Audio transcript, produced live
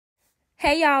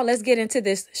Hey y'all, let's get into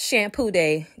this shampoo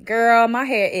day. Girl, my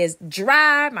hair is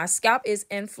dry. My scalp is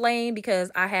inflamed because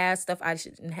I had stuff I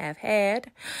shouldn't have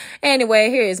had.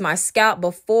 Anyway, here is my scalp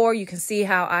before. You can see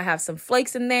how I have some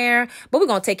flakes in there, but we're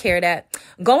going to take care of that.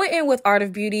 Going in with Art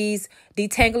of Beauty's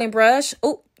detangling brush.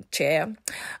 Oh, chair.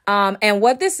 And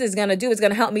what this is going to do is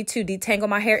going to help me to detangle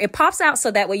my hair. It pops out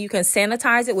so that way you can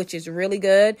sanitize it, which is really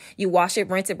good. You wash it,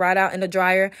 rinse it right out in the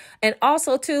dryer. And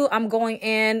also too, I'm going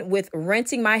in with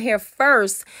rinsing my hair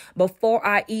first before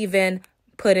I even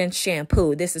put in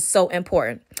shampoo. This is so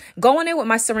important. Going in with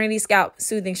my Serenity Scalp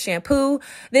Soothing Shampoo.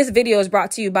 This video is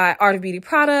brought to you by Art of Beauty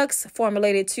products,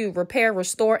 formulated to repair,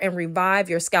 restore, and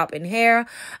revive your scalp and hair.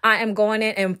 I am going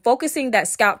in and focusing that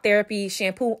scalp therapy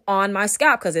shampoo on my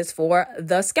scalp because it's for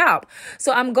the scalp.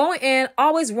 So I'm going in,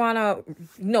 always want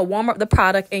to, warm up the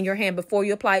product in your hand before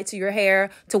you apply it to your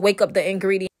hair to wake up the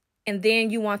ingredient. And then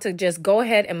you want to just go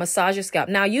ahead and massage your scalp.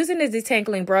 Now, using this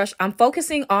detangling brush, I'm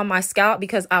focusing on my scalp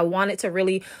because I want it to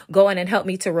really go in and help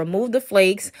me to remove the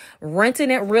flakes,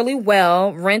 rinsing it really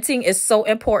well. Rinsing is so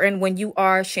important when you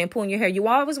are shampooing your hair. You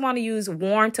always want to use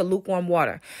warm to lukewarm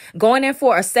water. Going in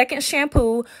for a second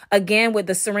shampoo, again with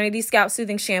the Serenity Scalp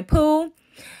Soothing Shampoo.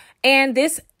 And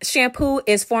this shampoo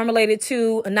is formulated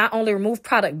to not only remove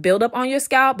product buildup on your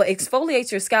scalp, but exfoliates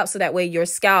your scalp so that way your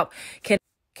scalp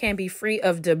can be free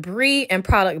of debris and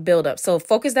product buildup. So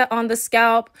focus that on the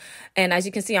scalp. And as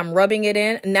you can see, I'm rubbing it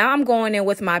in. Now I'm going in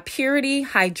with my Purity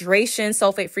Hydration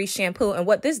Sulfate-Free Shampoo. And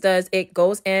what this does, it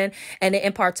goes in and it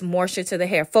imparts moisture to the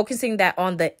hair, focusing that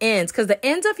on the ends, because the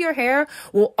ends of your hair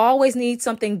will always need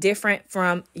something different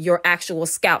from your actual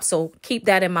scalp. So keep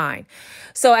that in mind.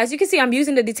 So as you can see, I'm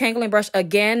using the detangling brush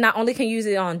again. Not only can you use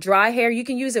it on dry hair, you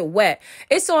can use it wet.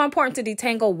 It's so important to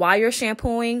detangle while you're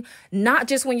shampooing, not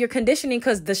just when you're conditioning,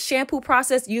 because the shampoo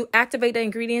process, you activate the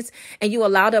ingredients and you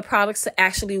allow the products to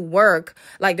actually work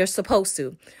like they're supposed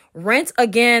to. Rinse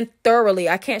again thoroughly.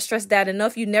 I can't stress that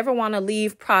enough. You never want to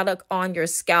leave product on your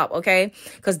scalp, okay?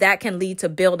 Because that can lead to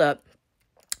buildup.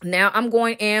 Now I'm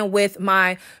going in with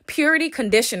my Purity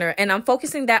conditioner and I'm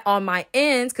focusing that on my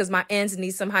ends because my ends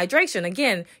need some hydration.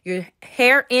 Again, your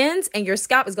hair ends and your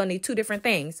scalp is going to need two different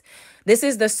things. This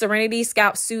is the Serenity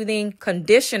Scalp Soothing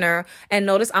Conditioner. And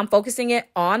notice I'm focusing it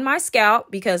on my scalp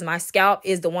because my scalp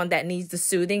is the one that needs the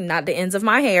soothing, not the ends of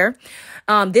my hair.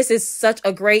 This is such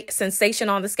a great sensation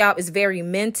on the scalp. It's very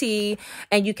minty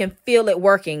and you can feel it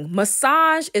working.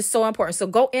 Massage is so important. So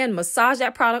go in, massage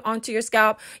that product onto your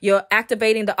scalp. You're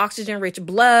activating the oxygen-rich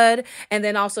blood. And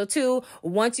then also too,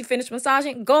 once you finish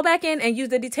massaging, go back in and use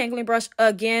the detangling brush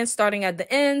again, starting at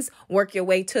the ends, work your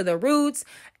way to the roots.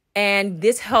 And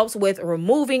this helps with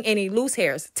removing any loose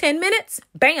hairs. 10 minutes,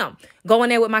 bam, going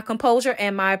in with my Composure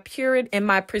and my Pure and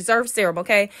my Preserve Serum,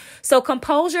 okay? So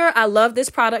Composure, I love this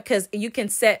product because you can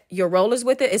set your rollers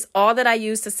with it. It's all that I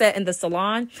use to set in the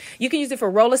salon. You can use it for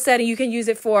roller setting. You can use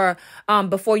it for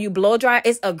before you blow dry.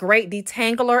 It's a great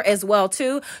detangler as well,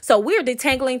 too. So we're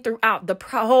detangling throughout the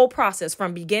whole process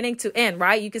from beginning to end,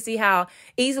 right? You can see how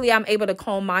easily I'm able to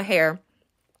comb my hair.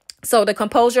 So the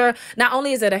Composure, not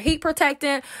only is it a heat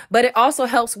protectant, but it also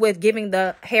helps with giving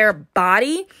the hair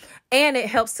body and it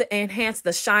helps to enhance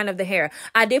the shine of the hair.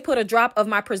 I did put a drop of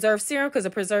my Preserve Serum because the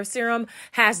Preserve Serum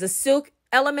has the silk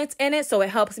elements in it, so it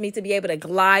helps me to be able to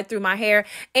glide through my hair,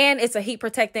 and it's a heat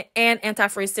protectant and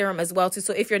anti-frizz serum as well too.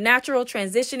 So if you're natural,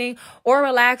 transitioning, or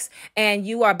relaxed and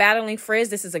you are battling frizz,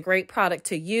 this is a great product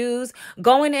to use.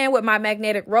 Going in with my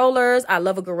magnetic rollers. I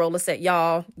love a good roller set,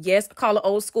 y'all. Yes, call it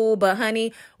old school, but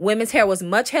honey, women's hair was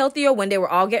much healthier when they were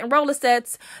all getting roller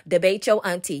sets. Debate your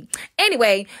auntie.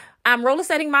 Anyway, I'm roller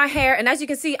setting my hair, and as you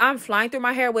can see, I'm flying through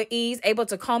my hair with ease, able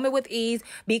to comb it with ease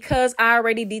because I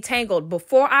already detangled.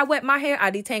 Before I wet my hair,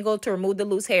 I detangled to remove the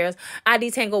loose hairs. I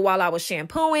detangled while I was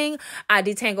shampooing. I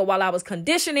detangled while I was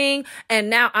conditioning,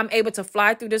 and now I'm able to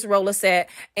fly through this roller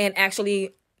set and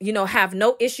actually have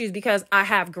no issues because I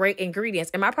have great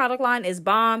ingredients. And my product line is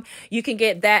bomb. You can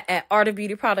get that at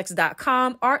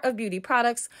artofbeautyproducts.com,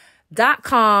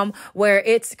 artofbeautyproducts.com, where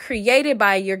it's created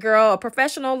by your girl, a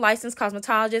professional licensed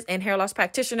cosmetologist and hair loss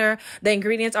practitioner. The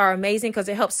ingredients are amazing because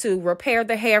it helps to repair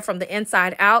the hair from the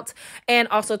inside out. And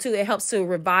also too, it helps to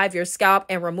revive your scalp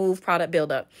and remove product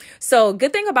buildup. So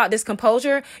good thing about this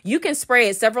Composure, you can spray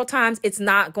it several times. It's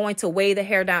not going to weigh the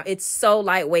hair down. It's so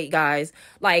lightweight, guys.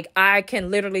 Like I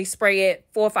can literally spray it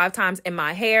 4 or 5 times in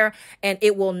my hair and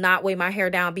it will not weigh my hair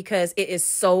down because it is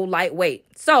so lightweight.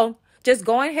 So just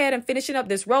going ahead and finishing up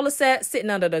this roller set,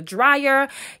 sitting under the dryer.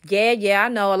 Yeah, I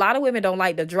know a lot of women don't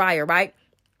like the dryer, right?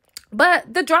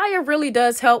 But the dryer really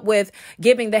does help with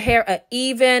giving the hair an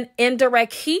even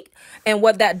indirect heat. And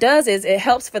what that does is it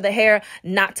helps for the hair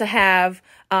not to have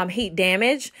heat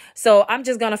damage. So I'm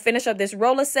just going to finish up this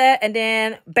roller set and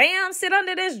then bam, sit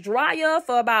under this dryer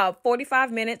for about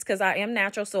 45 minutes because I am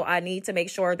natural. So I need to make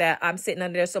sure that I'm sitting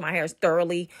under there so my hair is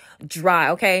thoroughly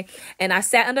dry. Okay. And I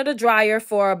sat under the dryer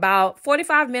for about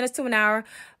 45 minutes to an hour.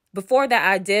 Before that,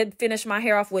 I did finish my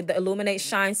hair off with the Illuminate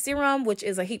Shine Serum, which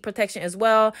is a heat protection as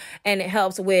well. And it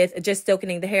helps with just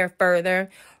silkening the hair further.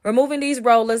 Removing these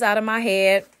rollers out of my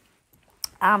head.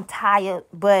 I'm tired,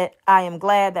 but I am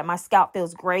glad that my scalp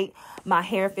feels great. My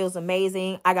hair feels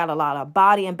amazing. I got a lot of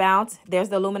body and bounce. There's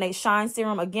the Illuminate Shine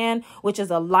Serum again, which is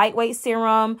a lightweight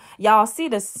serum. Y'all see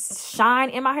the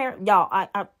shine in my hair? Y'all,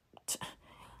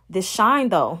 this shine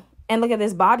though. And look at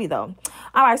this body though.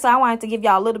 All right, so I wanted to give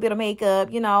y'all a little bit of makeup.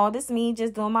 You know, this is me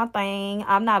just doing my thing.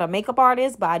 I'm not a makeup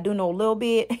artist, but I do know a little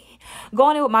bit.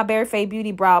 Going in with my Very Fade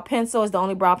Beauty Brow Pencil is the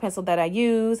only brow pencil that I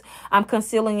use. I'm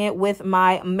concealing it with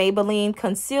my Maybelline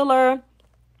concealer.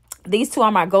 These two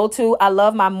are my go-to. I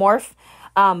love my Morphe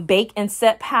bake and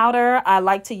set powder. I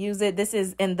like to use it. This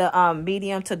is in the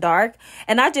medium to dark.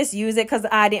 And I just use it because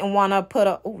I didn't want to put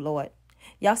a... Oh, Lord.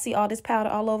 Y'all see all this powder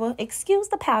all over? Excuse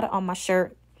the powder on my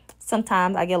shirt.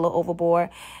 Sometimes I get a little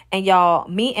overboard. And y'all,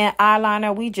 me and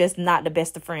eyeliner, we just not the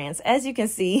best of friends, as you can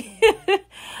see.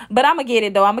 But I'm going to get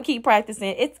it, though. I'm going to keep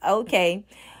practicing. It's okay.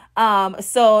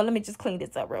 So let me just clean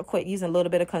this up real quick using a little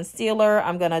bit of concealer.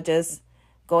 I'm going to just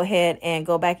go ahead and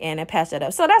go back in and patch that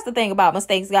up. So that's the thing about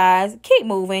mistakes, guys. Keep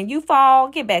moving. You fall,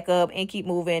 get back up, and keep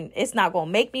moving. It's not going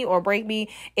to make me or break me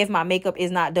if my makeup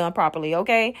is not done properly,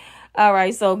 okay? All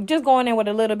right, so just going in with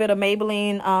a little bit of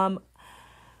Maybelline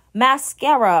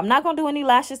mascara. I'm not going to do any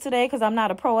lashes today because I'm not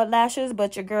a pro at lashes,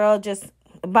 but your girl just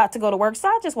about to go to work, so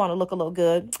I just want to look a little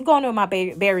good. I'm going in with my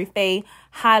Very Fade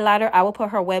highlighter. I will put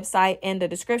her website in the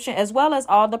description, as well as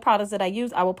all the products that I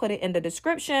use. I will put it in the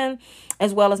description,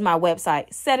 as well as my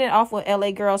website. Set it off with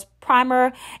LA Girls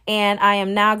primer, and I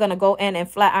am now going to go in and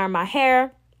flat iron my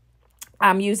hair.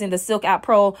 I'm using the Silk Out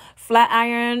Pro flat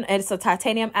iron. It's a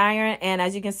titanium iron. And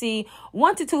as you can see,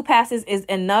 1 to 2 passes is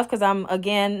enough because I'm,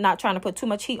 again, not trying to put too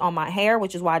much heat on my hair,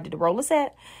 which is why I did the roller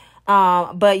set.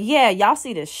 But yeah, y'all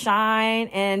see the shine.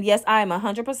 And yes, I am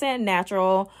 100%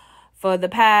 natural. For the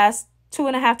past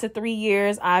 2.5 to 3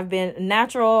 years, I've been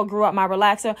natural, grew up my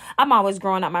relaxer. I'm always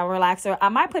growing up my relaxer. I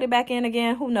might put it back in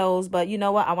again. Who knows? But you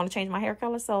know what? I want to change my hair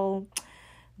color. So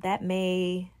that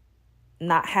may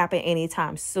not happen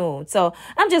anytime soon. So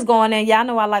I'm just going in. Y'all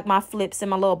know I like my flips and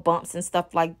my little bumps and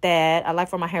stuff like that. I like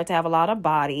for my hair to have a lot of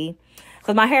body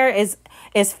because my hair is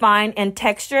fine in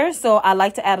texture. So I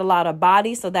like to add a lot of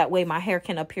body so that way my hair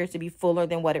can appear to be fuller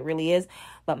than what it really is.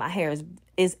 But my hair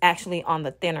is actually on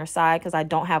the thinner side because I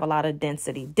don't have a lot of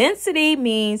density. Density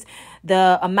means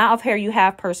the amount of hair you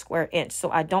have per square inch.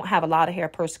 So I don't have a lot of hair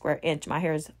per square inch. My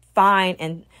hair is fine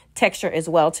and texture as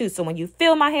well too. So when you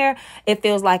feel my hair, it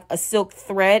feels like a silk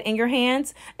thread in your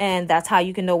hands, and that's how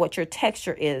you can know what your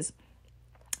texture is.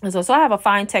 And so I have a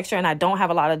fine texture and I don't have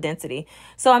a lot of density.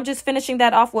 So I'm just finishing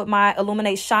that off with my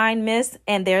Illuminate Shine Mist.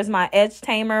 And there's my Edge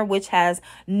Tamer, which has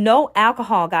no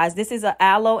alcohol, guys. This is an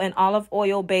aloe and olive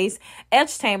oil based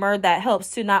edge tamer that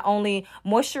helps to not only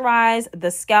moisturize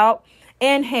the scalp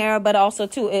and hair, but also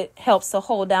too, it helps to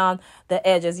hold down the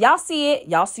edges. Y'all see it.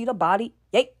 Y'all see the body.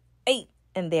 Yay. Hey.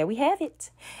 And there we have it.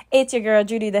 It's your girl,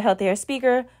 Judy, the Healthy Hair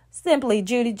Speaker. Simply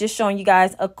Judy, just showing you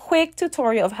guys a quick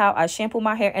tutorial of how I shampoo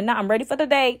my hair. And now I'm ready for the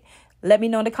day. Let me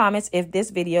know in the comments if this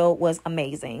video was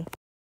amazing.